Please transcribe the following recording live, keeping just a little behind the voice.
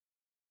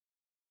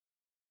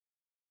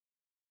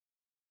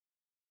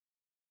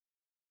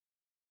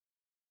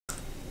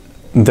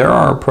There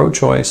are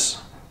pro-choice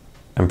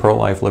and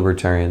pro-life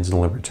libertarians in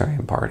the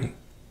Libertarian Party.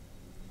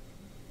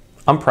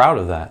 I'm proud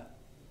of that.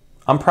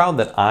 I'm proud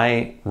that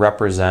I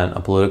represent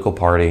a political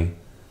party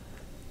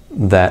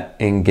that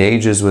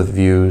engages with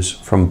views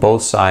from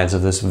both sides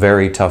of this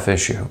very tough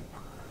issue.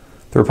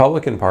 The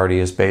Republican Party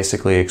has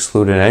basically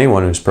excluded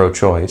anyone who's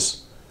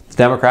pro-choice. The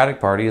Democratic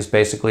Party has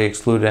basically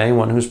excluded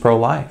anyone who's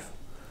pro-life.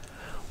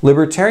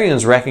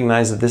 Libertarians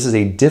recognize that this is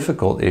a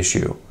difficult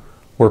issue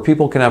where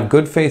people can have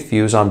good faith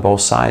views on both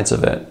sides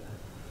of it.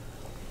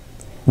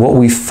 What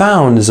we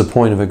found is a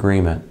point of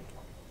agreement,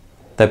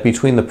 that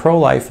between the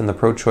pro-life and the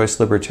pro-choice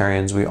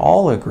libertarians, we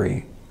all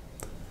agree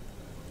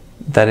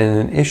that in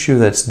an issue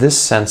that's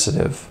this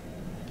sensitive,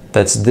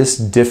 that's this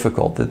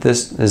difficult, that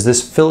is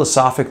this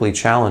philosophically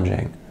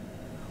challenging,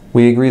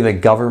 we agree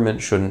that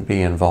government shouldn't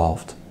be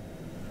involved.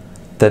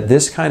 That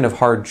this kind of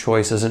hard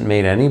choice isn't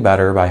made any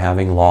better by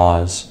having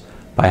laws,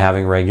 by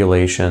having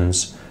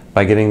regulations,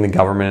 by getting the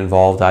government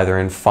involved either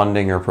in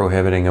funding or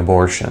prohibiting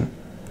abortion.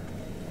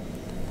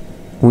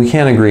 We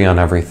can't agree on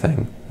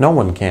everything. No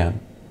one can.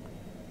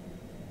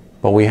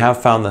 But we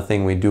have found the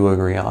thing we do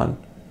agree on,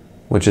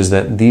 which is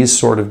that these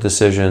sort of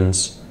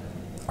decisions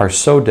are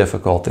so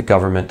difficult that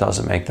government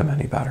doesn't make them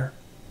any better.